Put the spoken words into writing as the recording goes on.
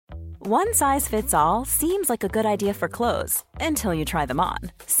One size fits all seems like a good idea for clothes until you try them on.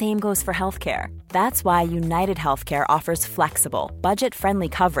 Same goes for healthcare. That's why United Healthcare offers flexible, budget-friendly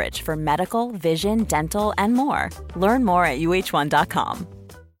coverage for medical, vision, dental, and more. Learn more at uh1.com.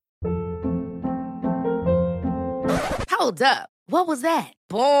 Hold up. What was that?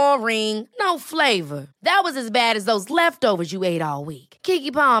 Boring. No flavor. That was as bad as those leftovers you ate all week.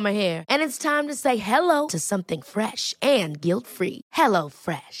 Keke Palmer here, and it's time to say hello to something fresh and guilt-free. Hello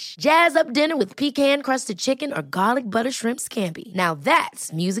Fresh. Jazz up dinner with pecan-crusted chicken or garlic butter shrimp scampi. Now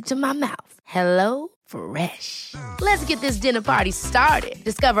that's music to my mouth. Hello Fresh. Let's get this dinner party started.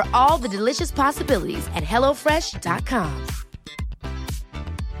 Discover all the delicious possibilities at hellofresh.com.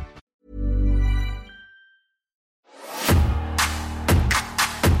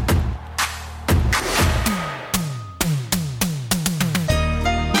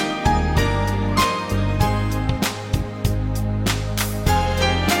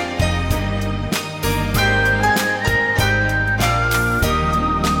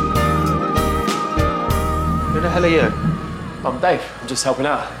 Who the hell are you? I'm Dave. I'm just helping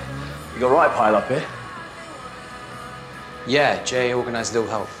out. You got a right pile up here? Yeah, Jay organised ill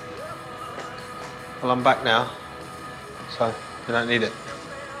health. Well, I'm back now, so you don't need it.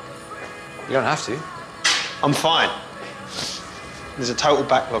 You don't have to. I'm fine. There's a total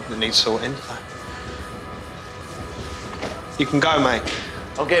backlog that needs sorting. You can go, mate.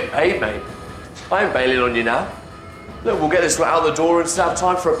 I'm getting paid, mate. I ain't bailing on you now. Look, we'll get this out the door and still have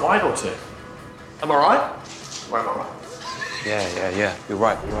time for a pint or two. Am I right? Am I right? Yeah. You're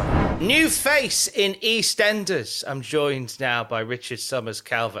right. New face in EastEnders. I'm joined now by Richard Summers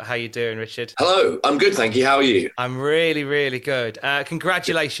Calvert. How you doing, Richard? Hello, I'm good, thank you. How are you? I'm really, really good.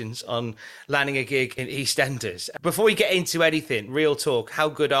 Congratulations on landing a gig in EastEnders. Before we get into anything, real talk, how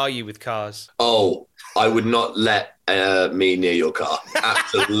good are you with cars? Oh, I would not let me near your car.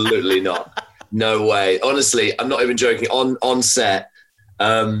 Absolutely not. No way. Honestly, I'm not even joking. On set,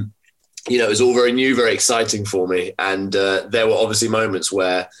 it was all very new, very exciting for me. And there were obviously moments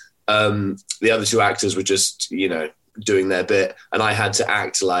where the other two actors were just, doing their bit. And I had to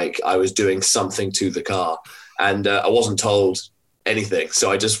act like I was doing something to the car. And I wasn't told anything. So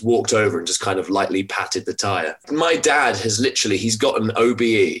I just walked over and just kind of lightly patted the tyre. My dad he's got an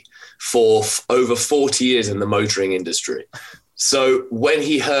OBE for over 40 years in the motoring industry. So when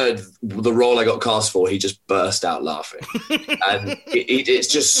he heard the role I got cast for, he just burst out laughing. And it's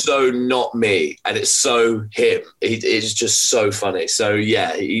just so not me. And it's so him. It's just so funny. So,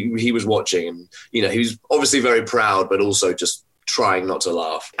 yeah, he was watching and, he was obviously very proud, but also just trying not to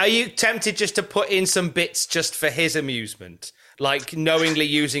laugh. Are you tempted just to put in some bits just for his amusement? Like knowingly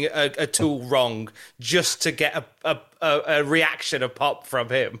using a tool wrong just to get a reaction, a pop from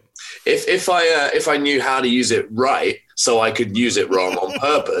him? If I knew how to use it right, so I could use it wrong on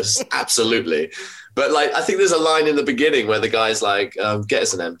purpose, absolutely. But I think there's a line in the beginning where the guy's like, "Get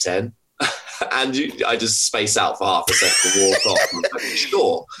us an M10," and I just space out for half a second, walk off. And I'm like,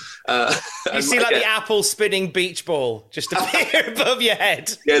 sure. You see the apple spinning beach ball just appear above your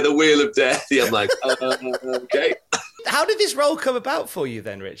head. Yeah, the wheel of death. Yeah, I'm like, okay. How did this role come about for you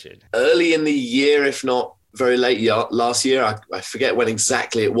then, Richard? Early in the year, if not very late last year, I forget when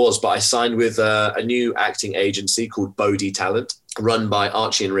exactly it was, but I signed with a new acting agency called Bodhi Talent, run by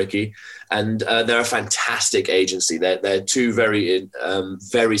Archie and Ricky. And they're a fantastic agency. They're two very,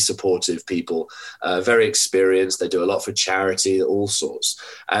 very supportive people, very experienced. They do a lot for charity, all sorts.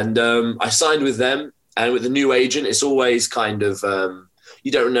 And I signed with them. And with the new agent, it's always kind of,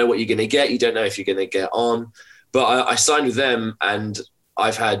 you don't know what you're going to get. You don't know if you're going to get on. But I signed with them and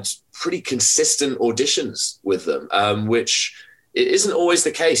I've had pretty consistent auditions with them, which it isn't always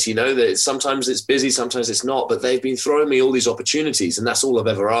the case, that sometimes it's busy, sometimes it's not, but they've been throwing me all these opportunities and that's all I've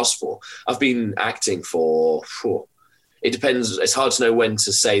ever asked for. I've been acting for, it depends. It's hard to know when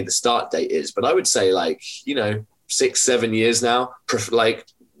to say the start date is, but I would say 6-7 years now,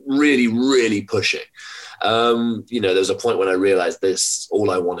 really, really pushing. There was a point when I realized this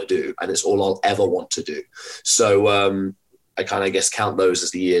all I want to do and it's all I'll ever want to do. So, I kind of, I guess, count those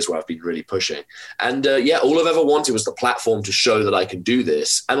as the years where I've been really pushing. And all I've ever wanted was the platform to show that I can do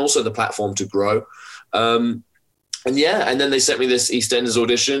this and also the platform to grow. And then they sent me this EastEnders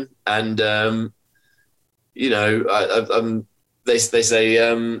audition and, they sent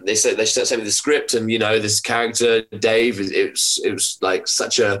me the script and, this character, Dave, it was like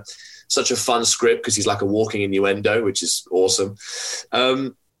such a fun script because he's like a walking innuendo, which is awesome.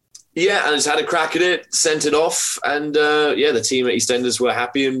 And I just had a crack at it, sent it off, and the team at EastEnders were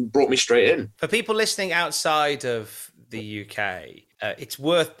happy and brought me straight in. For people listening outside of the UK, it's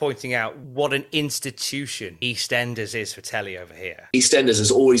worth pointing out what an institution EastEnders is for telly over here. EastEnders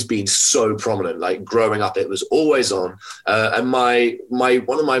has always been so prominent. Like growing up, it was always on. And my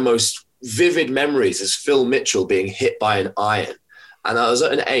one of my most vivid memories is Phil Mitchell being hit by an iron. And I was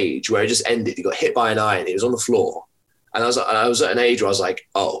at an age where it just ended. He got hit by an iron. He was on the floor. And I was at an age where I was like,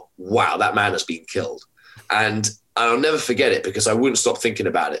 oh, wow, that man has been killed. And I'll never forget it because I wouldn't stop thinking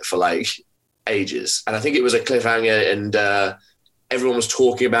about it for like ages. And I think it was a cliffhanger and everyone was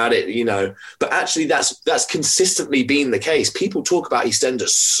talking about it, you know. But actually that's consistently been the case. People talk about EastEnders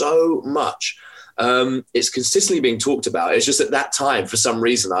so much. It's consistently being talked about. It's just at that time, for some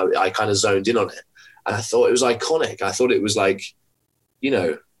reason, I kind of zoned in on it. And I thought it was iconic. I thought it was like, you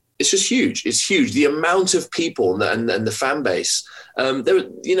know, it's just huge. It's huge. The amount of people and the fan base.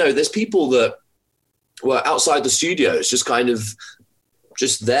 There's people that were outside the studios, just kind of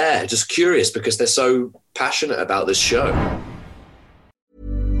just there, just curious because they're so passionate about this show.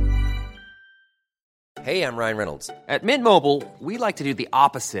 Hey, I'm Ryan Reynolds. At Mint Mobile, we like to do the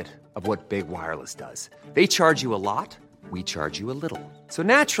opposite of what Big Wireless does. They charge you a lot. We charge you a little. So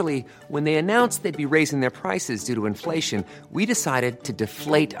naturally, when they announced they'd be raising their prices due to inflation, we decided to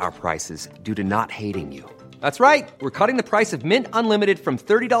deflate our prices due to not hating you. That's right. We're cutting the price of Mint Unlimited from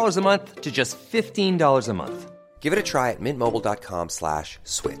 $30 a month to just $15 a month. Give it a try at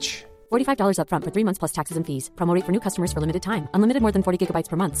mintmobile.com/switch. $45 up front for 3 months plus taxes and fees. Promo rate for new customers for limited time. Unlimited more than 40 gigabytes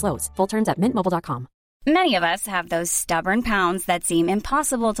per month. Slows full terms at mintmobile.com. Many of us have those stubborn pounds that seem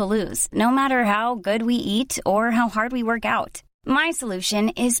impossible to lose, no matter how good we eat or how hard we work out. My solution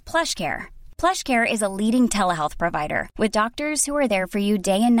is PlushCare. PlushCare is a leading telehealth provider with doctors who are there for you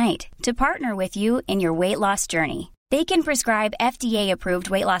day and night to partner with you in your weight loss journey. They can prescribe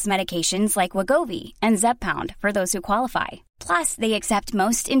FDA-approved weight loss medications like Wegovy and Zepbound for those who qualify. Plus, they accept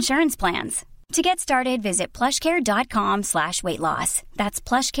most insurance plans. To get started, visit plushcare.com/weightloss. That's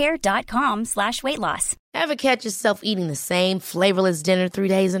plushcare.com/weightloss. Ever catch yourself eating the same flavorless dinner 3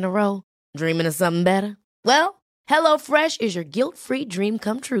 days in a row? Dreaming of something better? Well, HelloFresh is your guilt-free dream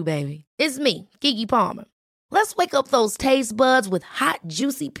come true, baby. It's me, Keke Palmer. Let's wake up those taste buds with hot,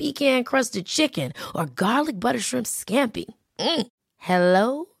 juicy pecan-crusted chicken or garlic butter shrimp scampi.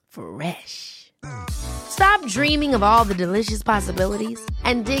 Hello Fresh. Stop dreaming of all the delicious possibilities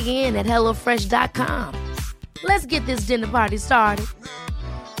and dig in at HelloFresh.com. Let's get this dinner party started.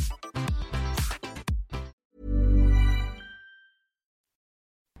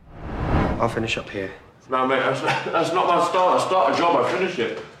 I'll finish up here. No, mate, that's not my start. I start a job, I finish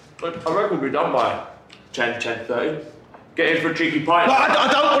it. I reckon we'll be done by 10:30. Get in for a cheeky pint. Well,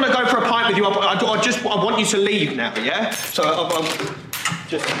 I don't want to go for a pint with you. I want you to leave now, yeah? So I'll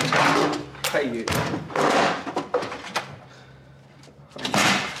just pay you.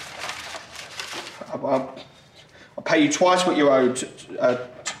 I'll pay you twice what you owe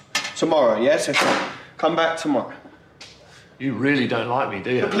tomorrow, yeah? So come back tomorrow. You really don't like me,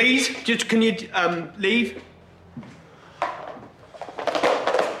 do you? Please, just can you leave?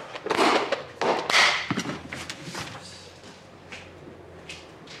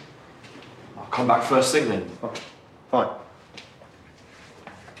 I'll come back first thing then. Oh, fine.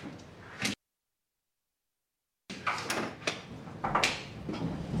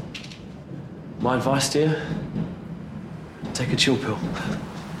 My advice to you, take a chill pill.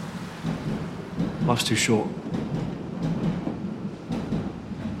 Life's too short.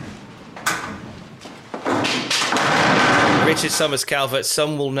 Richard Summers Calvert,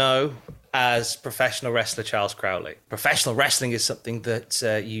 some will know as professional wrestler Charles Crowley. Professional wrestling is something that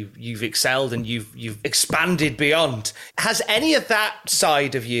you've excelled and you've expanded beyond. Has any of that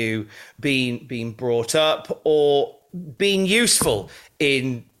side of you been brought up or been useful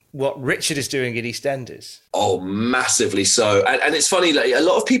in what Richard is doing in EastEnders? Oh, massively so. And it's funny, like, a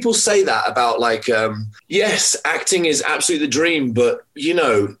lot of people say that about like, yes, acting is absolutely the dream, but you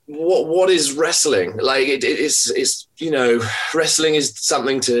know, what is wrestling? Like it's you know, wrestling is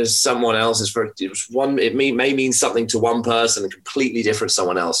something to someone else. It may mean something to one person and completely different to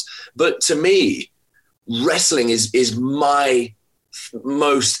someone else. But to me, wrestling is my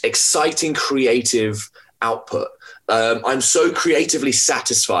most exciting creative output. I'm so creatively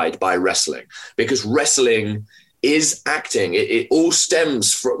satisfied by wrestling because wrestling is acting. It all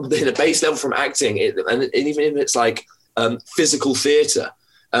stems from, in a base level, from acting. And even if it's like physical theatre,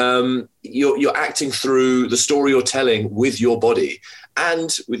 you're acting through the story you're telling with your body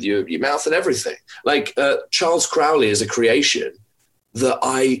and with your mouth and everything. Like Charles Crowley is a creation that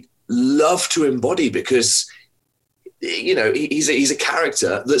I love to embody because you know, he's a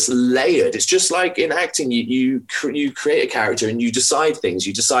character that's layered. It's just like in acting, you create a character and you decide things.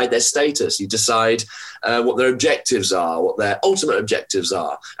 You decide their status. You decide what their objectives are, what their ultimate objectives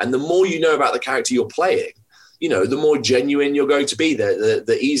are. And the more you know about the character you're playing, you know, the more genuine you're going to be.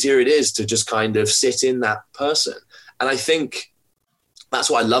 The easier it is to just kind of sit in that person. And I think that's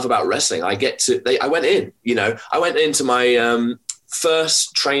what I love about wrestling. I went into my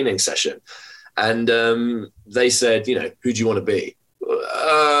first training session. And they said, you know, who do you want to be?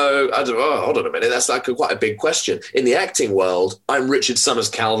 I don't know. Hold on a minute. That's like quite a big question. In the acting world, I'm Richard Summers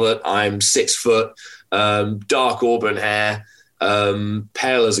Calvert. I'm 6 foot, dark auburn hair,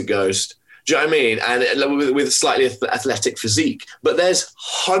 pale as a ghost. Do you know what I mean? And with a slightly athletic physique. But there's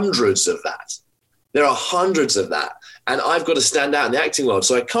hundreds of that. There are hundreds of that. And I've got to stand out in the acting world.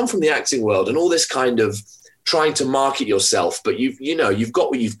 So I come from the acting world and all this kind of trying to market yourself, but you've got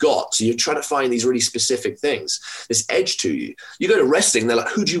what you've got. So you're trying to find these really specific things, this edge to you. You go to wrestling, they're like,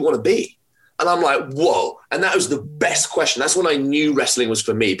 who do you want to be? And I'm like, whoa. And that was the best question. That's when I knew wrestling was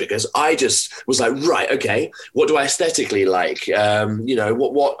for me, because I just was like, right, okay, what do I aesthetically like?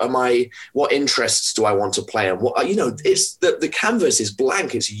 What interests do I want to play? And it's the canvas is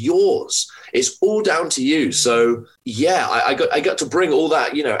blank. It's yours. It's all down to you. So yeah, I got to bring all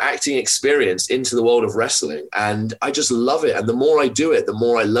that, you know, acting experience into the world of wrestling, and I just love it. And the more I do it, the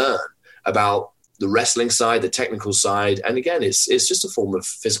more I learn about the wrestling side, the technical side. And again, it's just a form of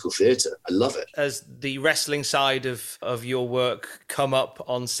physical theatre. I love it. Has the wrestling side of your work come up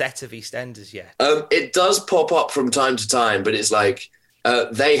on set of EastEnders yet? It does pop up from time to time, but it's like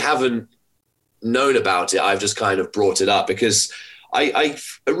they haven't known about it. I've just kind of brought it up because I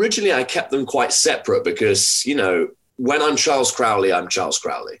originally kept them quite separate because, you know, when I'm Charles Crowley, I'm Charles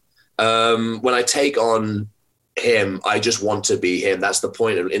Crowley. When I take on him, I just want to be him. That's the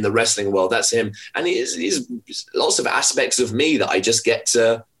point in the wrestling world. That's him. And he's lots of aspects of me that I just get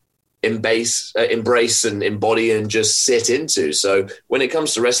to embrace and embody and just sit into. So when it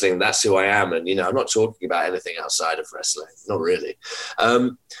comes to wrestling, that's who I am. And, you know, I'm not talking about anything outside of wrestling. Not really.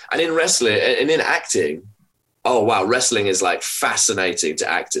 And in wrestling and in acting, oh, wow, wrestling is like fascinating to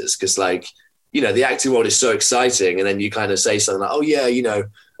actors because, like, you know, the acting world is so exciting. And then you kind of say something like, oh, yeah, you know,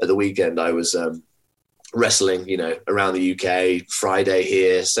 at the weekend I was wrestling, you know, around the UK, Friday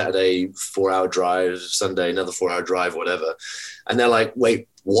here, Saturday, 4-hour drive, Sunday, another 4-hour drive, whatever. And they're like, wait,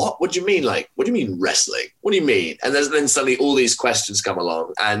 what? What do you mean? Like, what do you mean wrestling? What do you mean? And then suddenly all these questions come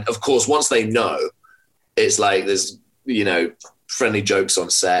along. And of course, once they know, it's like there's, you know, friendly jokes on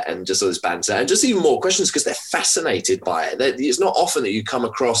set and just all this banter and just even more questions because they're fascinated by it. It's not often that you come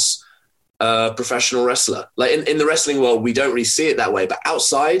across a professional wrestler. Like in the wrestling world, we don't really see it that way, but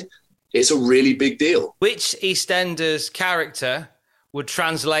outside, it's a really big deal. Which EastEnders character would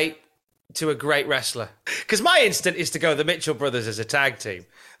translate to a great wrestler? Because my instinct is to go the Mitchell Brothers as a tag team.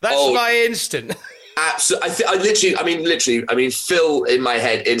 That's my instant. Absolutely. I mean, Phil in my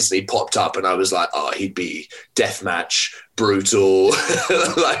head instantly popped up and I was like, oh, he'd be deathmatch, brutal,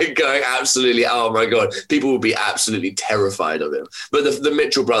 like going absolutely, oh my God. People would be absolutely terrified of him. But the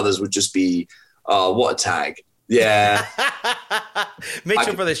Mitchell Brothers would just be, oh, what a tag. Yeah.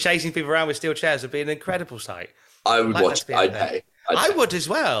 Mitchell Brothers chasing people around with steel chairs would be an incredible sight. I would watch it. I'd pay. I would as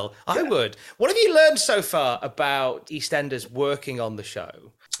well. Yeah. I would. What have you learned so far about EastEnders working on the show?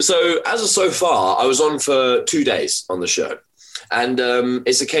 So so far, I was on for 2 days on the show. And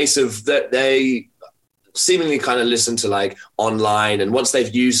it's a case of that they seemingly kind of listen to like online. And once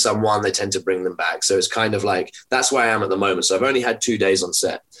they've used someone, they tend to bring them back. So it's kind of like, that's where I am at the moment. So I've only had 2 days on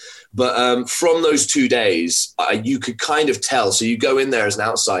set. But from those 2 days, you could kind of tell. So you go in there as an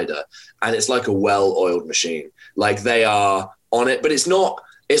outsider and it's like a well-oiled machine. Like they are on it, but it's not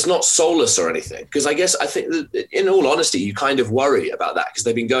soulless or anything. Because I think that in all honesty, you kind of worry about that because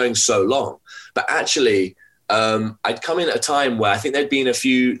they've been going so long. But actually, I'd come in at a time where I think there'd been a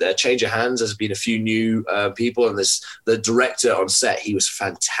few change of hands. There's been a few new people, and the director on set, he was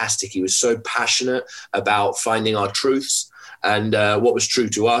fantastic. He was so passionate about finding our truths and what was true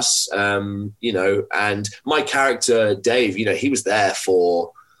to us, you know. And my character Dave, you know, he was there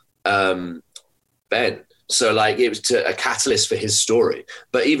for Ben. So like it was a catalyst for his story.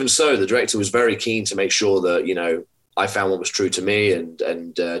 But even so, the director was very keen to make sure that, you know, I found what was true to me and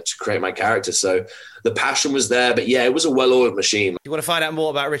to create my character. So the passion was there, but yeah, it was a well-oiled machine. If you want to find out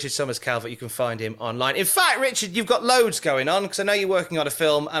more about Richard Summers Calvert, you can find him online. In fact, Richard, you've got loads going on because I know you're working on a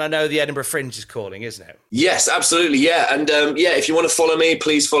film and I know the Edinburgh Fringe is calling, isn't it? Yes, absolutely. Yeah. And if you want to follow me,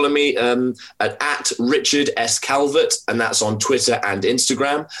 please follow me at Richard S. Calvert, and that's on Twitter and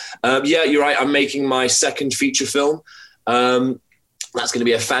Instagram. Yeah, you're right. I'm making my second feature film. That's going to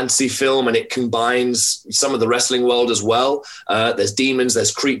be a fantasy film, and it combines some of the wrestling world as well. There's demons,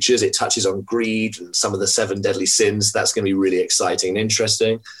 there's creatures. It touches on greed and some of the 7 deadly sins. That's going to be really exciting and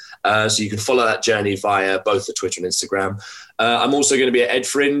interesting. So you can follow that journey via both the Twitter and Instagram. I'm also going to be at Ed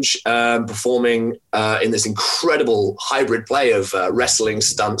Fringe performing in this incredible hybrid play of wrestling,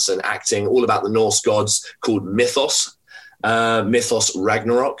 stunts and acting, all about the Norse gods, called Mythos. Mythos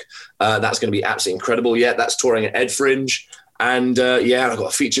Ragnarok. That's going to be absolutely incredible. Yeah, that's touring at Ed Fringe. And I've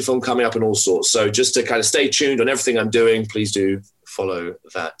got a feature film coming up and all sorts. So just to kind of stay tuned on everything I'm doing, please do follow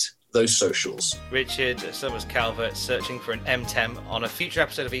those socials. Richard Summers Calvert, searching for an M10 on a future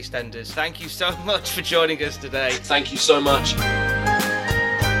episode of EastEnders. Thank you so much for joining us today. Thank you so much.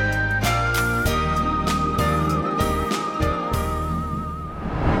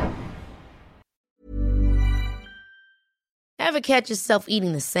 Ever catch yourself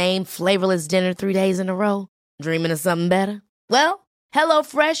eating the same flavorless dinner 3 days in a row? Dreaming of something better? Well,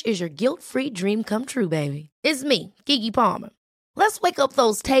 HelloFresh is your guilt-free dream come true, baby. It's me, Keke Palmer. Let's wake up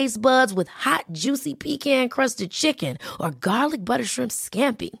those taste buds with hot, juicy pecan-crusted chicken or garlic butter shrimp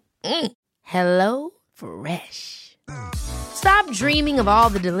scampi. HelloFresh. Stop dreaming of all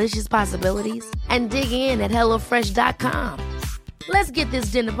the delicious possibilities and dig in at HelloFresh.com. Let's get this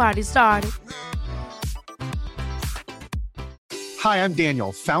dinner party started. Hi, I'm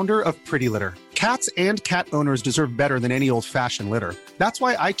Daniel, founder of Pretty Litter. Cats and cat owners deserve better than any old-fashioned litter. That's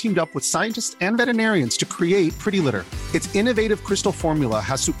why I teamed up with scientists and veterinarians to create Pretty Litter. Its innovative crystal formula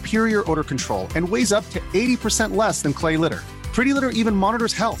has superior odor control and weighs up to 80% less than clay litter. Pretty Litter even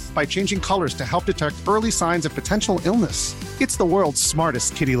monitors health by changing colors to help detect early signs of potential illness. It's the world's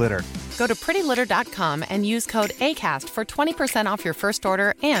smartest kitty litter. Go to prettylitter.com and use code ACAST for 20% off your first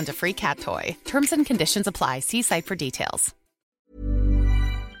order and a free cat toy. Terms and conditions apply. See site for details.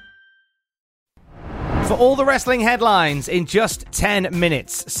 For all the wrestling headlines in just 10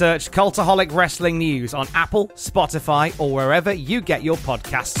 minutes, search Cultaholic Wrestling News on Apple, Spotify, or wherever you get your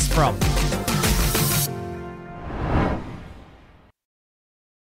podcasts from.